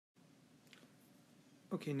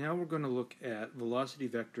Okay, now we're going to look at velocity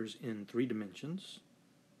vectors in 3 dimensions.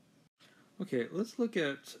 Okay, let's look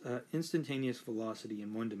at instantaneous velocity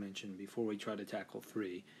in 1 dimension before we try to tackle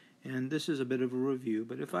 3. And this is a bit of a review,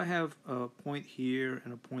 but if I have a point here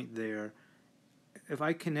and a point there, if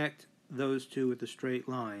I connect those two with a straight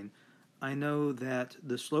line, I know that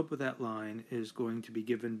the slope of that line is going to be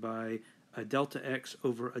given by a delta x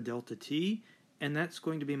over a delta t, and that's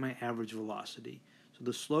going to be my average velocity. So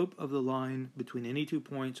the slope of the line between any 2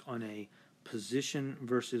 points on a position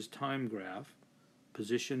versus time graph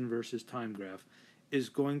is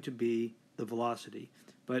going to be the velocity.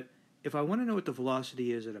 But if I want to know what the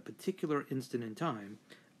velocity is at a particular instant in time,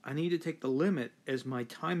 I need to take the limit as my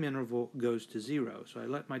time interval goes to 0. So I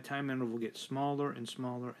let my time interval get smaller and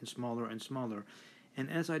smaller and smaller and smaller. And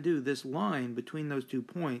as I do, this line between those 2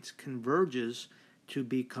 points converges to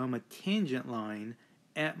become a tangent line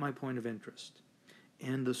at my point of interest.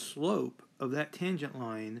 And the slope of that tangent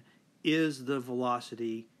line is the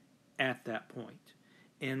velocity at that point.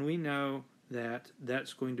 And we know that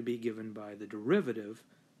that's going to be given by the derivative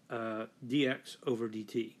dx over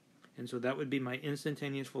dt. And so that would be my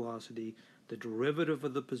instantaneous velocity, the derivative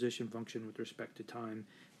of the position function with respect to time.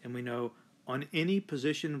 And we know on any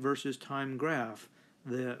position versus time graph,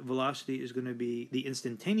 the velocity is going to be, the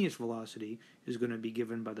instantaneous velocity is going to be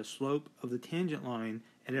given by the slope of the tangent line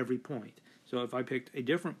at every point. So if I picked a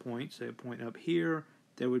different point, say a point up here,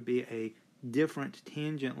 there would be a different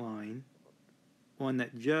tangent line, one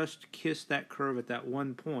that just kissed that curve at that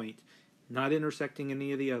one point, not intersecting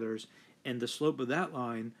any of the others, and the slope of that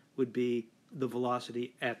line would be the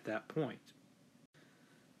velocity at that point.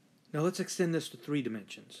 Now let's extend this to 3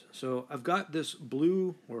 dimensions. So I've got this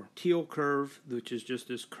blue or teal curve, which is just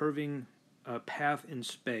this curving path in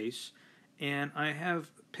space, and I have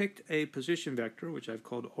picked a position vector, which I've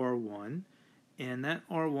called R1, and that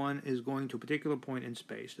R1 is going to a particular point in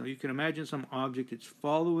space. Now you can imagine some object that's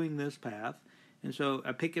following this path, and so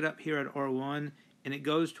I pick it up here at R1, and it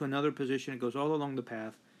goes to another position, it goes all along the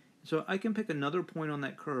path. So I can pick another point on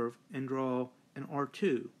that curve and draw an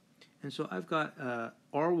R2. And so I've got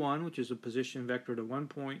R1, which is a position vector to one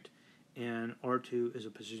point, and R2 is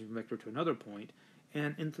a position vector to another point.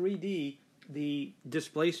 And in 3D, the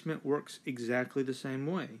displacement works exactly the same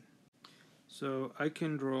way. So I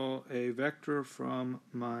can draw a vector from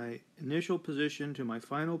my initial position to my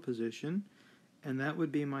final position, and that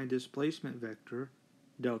would be my displacement vector,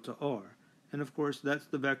 delta r. And of course, that's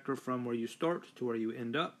the vector from where you start to where you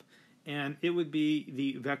end up. And it would be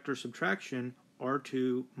the vector subtraction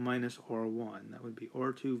r2 minus r1. That would be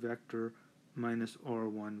r2 vector minus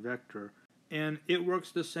r1 vector. And it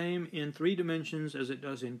works the same in 3 dimensions as it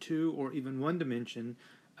does in 2 or even 1 dimension.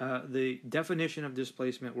 The definition of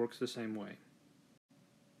displacement works the same way.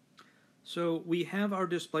 So we have our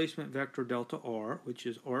displacement vector delta r, which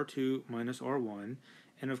is r2 minus r1.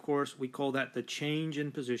 And of course, we call that the change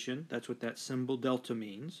in position. That's what that symbol delta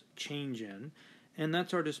means, change in. And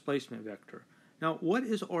that's our displacement vector. Now, what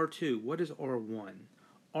is R2? What is R1?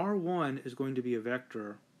 R1 is going to be a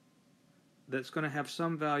vector that's going to have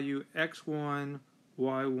some value x1,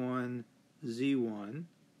 y1, z1,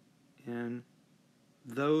 and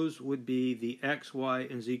those would be the x, y,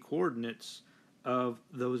 and z coordinates of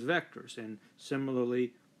those vectors. And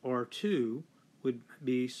similarly, R2 would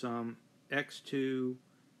be some x2,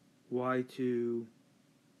 y2,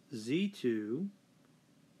 z2,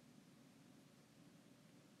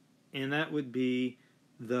 and that would be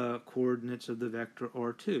the coordinates of the vector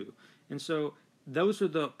R2. And so those are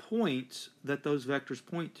the points that those vectors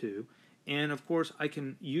point to, and of course I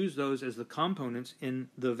can use those as the components in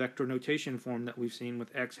the vector notation form that we've seen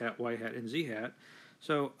with x hat, y hat, and z hat.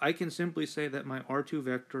 So I can simply say that my R2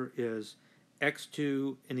 vector is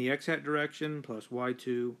x2 in the x hat direction plus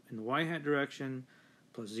y2 in the y hat direction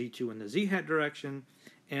plus z2 in the z hat direction,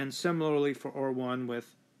 and similarly for R1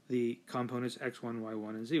 with the components x1, y1,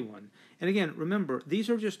 and z1. And again, remember, these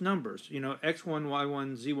are just numbers. You know, x1,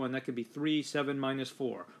 y1, z1, that could be 3, 7, minus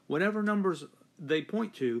 4. Whatever numbers they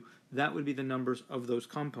point to, that would be the numbers of those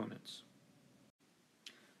components.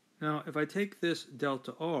 Now, if I take this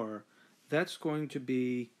delta r, that's going to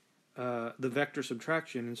be the vector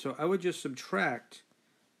subtraction. And so I would just subtract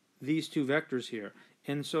these 2 vectors here.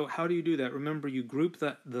 And so how do you do that? Remember, you group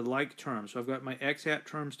the like terms. So I've got my x hat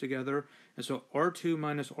terms together, and so r2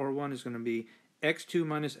 minus r1 is going to be x2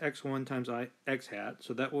 minus x1 times x hat.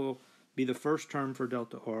 So that will be the first term for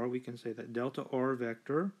delta r. We can say that delta r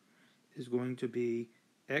vector is going to be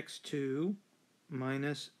x2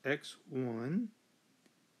 minus x1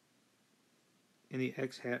 in the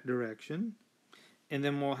x hat direction. And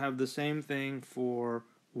then we'll have the same thing for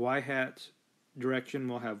y hat direction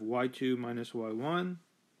will have y2 minus y1.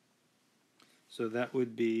 So that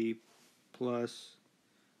would be plus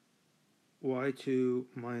y2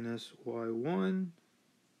 minus y1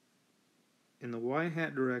 in the y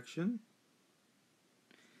hat direction.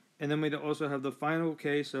 And then we'd also have the final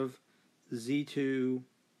case of z2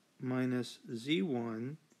 minus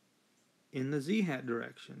z1 in the z hat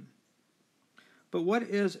direction. But what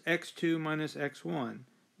is x2 minus x1?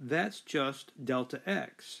 That's just delta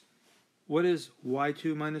x. What is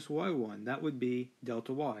y2 minus y1? That would be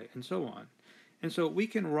delta y, and so on. And so we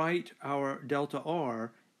can write our delta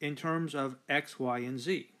r in terms of x, y, and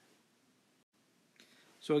z.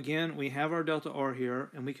 So again, we have our delta r here,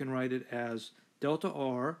 and we can write it as delta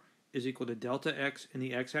r is equal to delta x in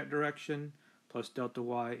the x hat direction plus delta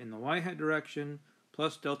y in the y hat direction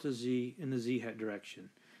plus delta z in the z hat direction.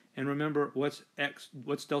 And remember, what's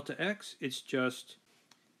delta x? It's just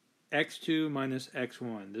x2 minus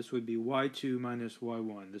x1. This would be y2 minus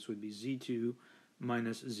y1. This would be z2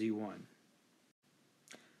 minus z1.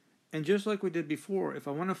 And just like we did before, if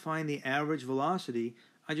I want to find the average velocity,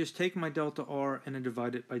 I just take my delta r and I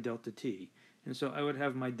divide it by delta t. And so I would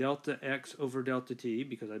have my delta x over delta t,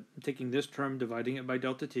 because I'm taking this term, dividing it by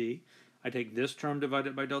delta t. I take this term, divide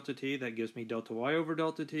it by delta t. That gives me delta y over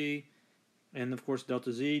delta t. And of course,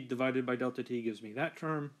 delta z divided by delta t gives me that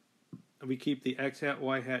term. We keep the x hat,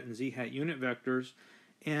 y hat, and z hat unit vectors.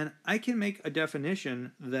 And I can make a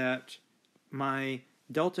definition that my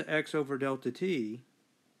delta x over delta t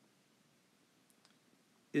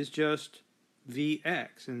is just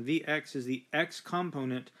Vx, and Vx is the x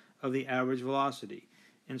component of the average velocity.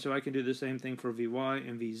 And so I can do the same thing for Vy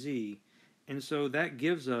and Vz. And so that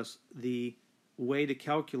gives us the way to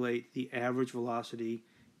calculate the average velocity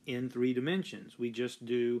in 3 dimensions. We just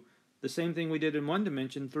do the same thing we did in 1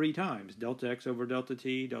 dimension 3 times. Delta x over delta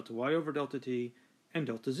t, delta y over delta t, and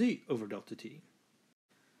delta z over delta t.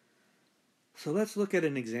 So let's look at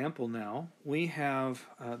an example now. We have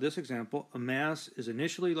this example. A mass is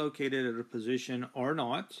initially located at a position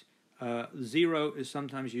r0. 0 is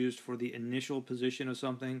sometimes used for the initial position of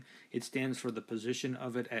something. It stands for the position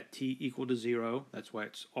of it at t equal to 0. That's why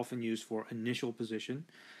it's often used for initial position.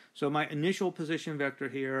 So my initial position vector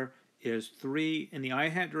here is 3 in the I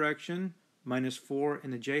hat direction, minus 4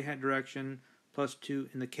 in the j hat direction, plus 2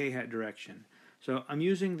 in the k hat direction. So I'm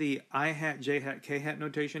using the I hat, j hat, k hat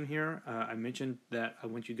notation here. I mentioned that I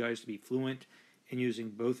want you guys to be fluent in using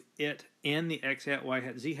both it and the x hat, y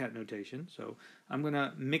hat, z hat notation. So I'm going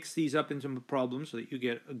to mix these up into a problem so that you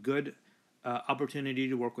get a good opportunity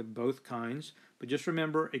to work with both kinds. But just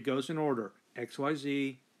remember, it goes in order: x, y,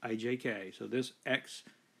 z, I, j, k. So this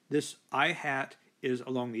I hat is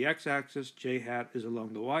along the x-axis, j hat is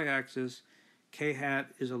along the y-axis, k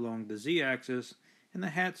hat is along the z-axis, and the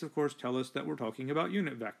hats, of course, tell us that we're talking about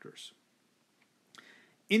unit vectors.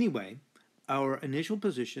 Anyway, our initial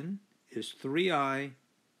position is 3i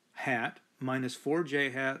hat minus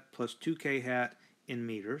 4j hat plus 2k hat in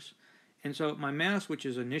meters. And so my mass, which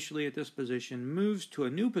is initially at this position, moves to a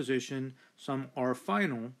new position, some r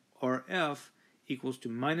final, rf, equals to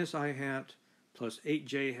minus I hat plus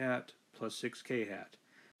 8j hat plus 6k hat.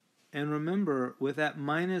 And remember, with that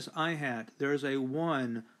minus I hat, there's a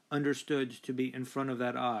 1 understood to be in front of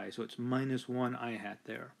that I, so it's minus 1 I hat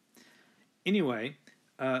there. Anyway,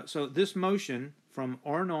 so this motion from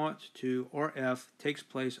R0 to RF takes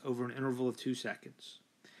place over an interval of 2 seconds.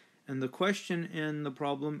 And the question in the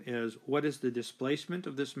problem is, what is the displacement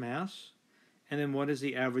of this mass? And then what is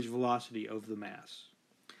the average velocity of the mass?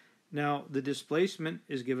 Now, the displacement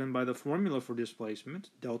is given by the formula for displacement.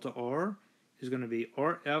 Delta R is going to be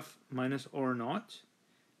RF minus R0,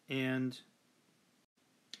 and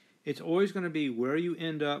it's always going to be where you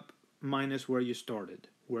end up minus where you started.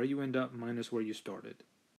 Where you end up minus where you started.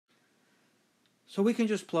 So we can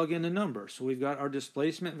just plug in the number. So we've got our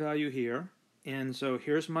displacement value here, and so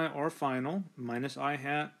here's my R final, minus I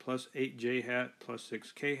hat plus 8j hat plus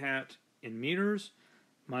 6k hat in meters,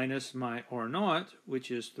 minus my R0,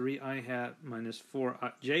 which is 3i hat minus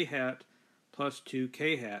 4j hat plus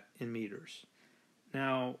 2k hat in meters.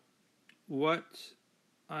 Now, what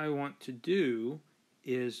I want to do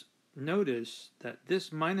is notice that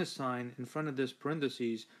this minus sign in front of this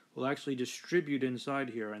parentheses will actually distribute inside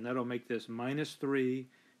here, and that'll make this minus 3,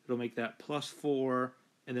 it'll make that plus 4,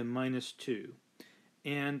 and then minus 2.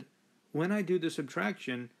 And when I do the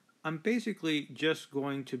subtraction, I'm basically just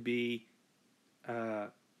going to be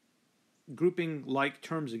grouping like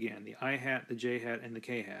terms again, the I hat, the j hat, and the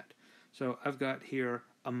k hat. So I've got here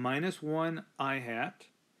a minus 1 I hat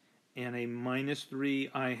and a minus 3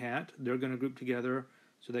 I hat. They're going to group together,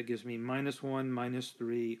 so that gives me minus 1 minus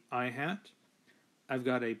 3 I hat. I've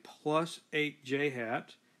got a plus 8 j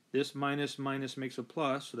hat. This minus minus makes a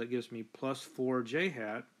plus, so that gives me plus 4 j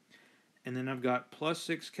hat. And then I've got plus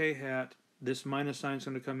 6 k hat. This minus sign is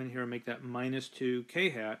going to come in here and make that minus 2 k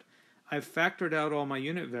hat. I've factored out all my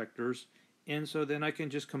unit vectors, and so then I can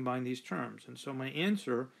just combine these terms. And so my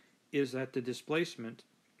answer is that the displacement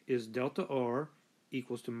is delta r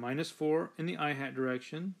equals to minus 4 in the I hat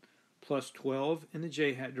direction, plus 12 in the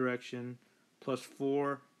j hat direction, plus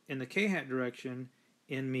 4 in the k hat direction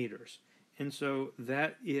in meters. And so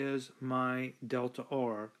that is my delta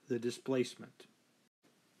r, the displacement.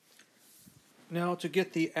 Now to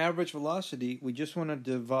get the average velocity, we just want to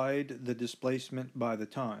divide the displacement by the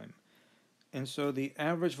time. And so the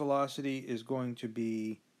average velocity is going to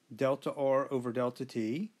be delta r over delta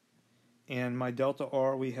t. And my delta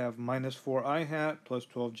r, we have minus 4 I hat plus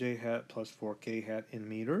 12 j hat plus 4 k hat in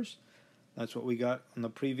meters. That's what we got on the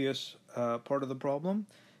previous part of the problem.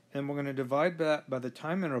 And we're going to divide that by the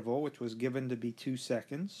time interval, which was given to be 2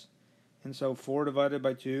 seconds. And so 4 divided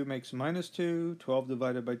by 2 makes minus 2, 12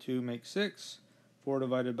 divided by 2 makes 6, 4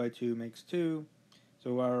 divided by 2 makes 2.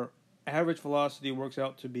 So our average velocity works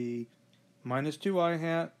out to be minus 2 I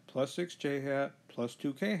hat plus 6 j hat plus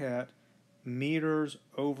 2 k hat meters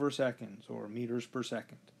over seconds, or meters per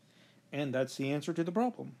second. And that's the answer to the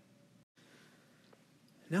problem.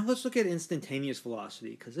 Now let's look at instantaneous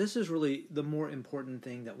velocity, because this is really the more important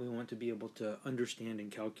thing that we want to be able to understand and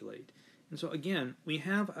calculate. And so again, we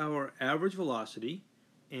have our average velocity,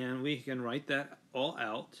 and we can write that all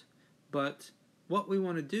out, but what we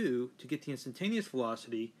want to do to get the instantaneous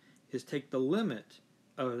velocity is take the limit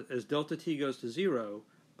as delta t goes to 0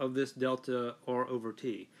 of this delta r over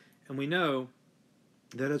t. And we know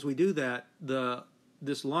that as we do that,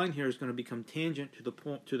 this line here is going to become tangent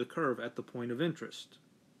to the curve at the point of interest.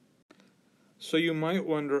 So you might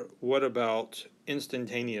wonder, what about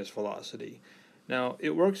instantaneous velocity? Now,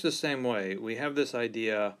 it works the same way. We have this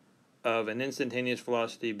idea of an instantaneous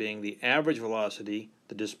velocity being the average velocity,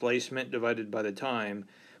 the displacement divided by the time,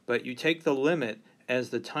 but you take the limit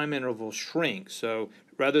as the time interval shrinks. So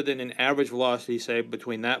rather than an average velocity, say,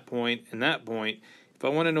 between that point and that point, if I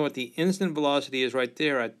want to know what the instant velocity is right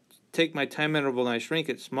there, I take my time interval and I shrink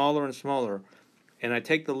it smaller and smaller, and I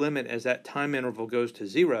take the limit as that time interval goes to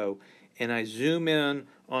 0, and I zoom in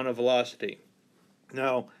on a velocity.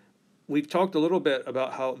 Now, we've talked a little bit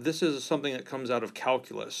about how this is something that comes out of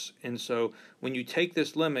calculus, and so when you take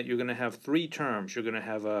this limit, you're going to have 3 terms. You're going to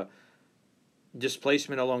have a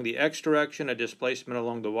displacement along the x direction, a displacement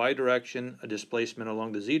along the y direction, a displacement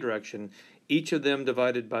along the z direction, each of them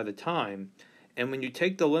divided by the time. And when you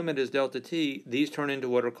take the limit as delta t, these turn into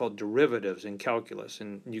what are called derivatives in calculus,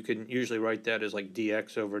 and you can usually write that as like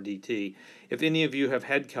dx over dt. If any of you have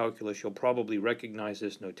had calculus, you'll probably recognize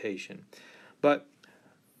this notation. But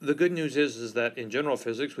the good news is that in general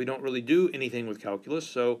physics, we don't really do anything with calculus,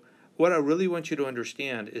 so what I really want you to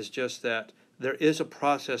understand is just that there is a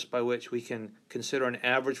process by which we can consider an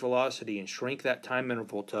average velocity and shrink that time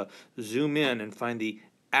interval to zoom in and find the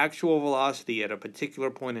actual velocity at a particular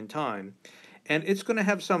point in time. And it's going to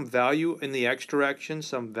have some value in the x direction,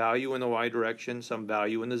 some value in the y direction, some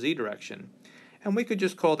value in the z direction. And we could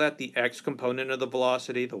just call that the x component of the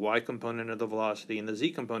velocity, the y component of the velocity, and the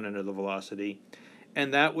z component of the velocity.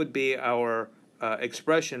 And that would be our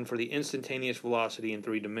expression for the instantaneous velocity in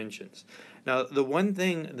 3 dimensions. Now, the one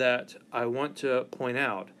thing that I want to point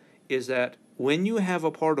out is that when you have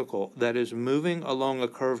a particle that is moving along a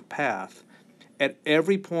curved path, at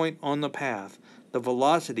every point on the path, the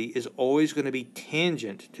velocity is always going to be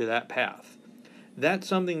tangent to that path. That's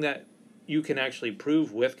something that you can actually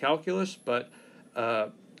prove with calculus, but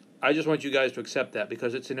I just want you guys to accept that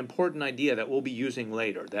because it's an important idea that we'll be using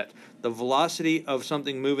later, that the velocity of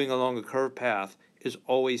something moving along a curved path is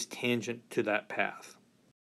always tangent to that path.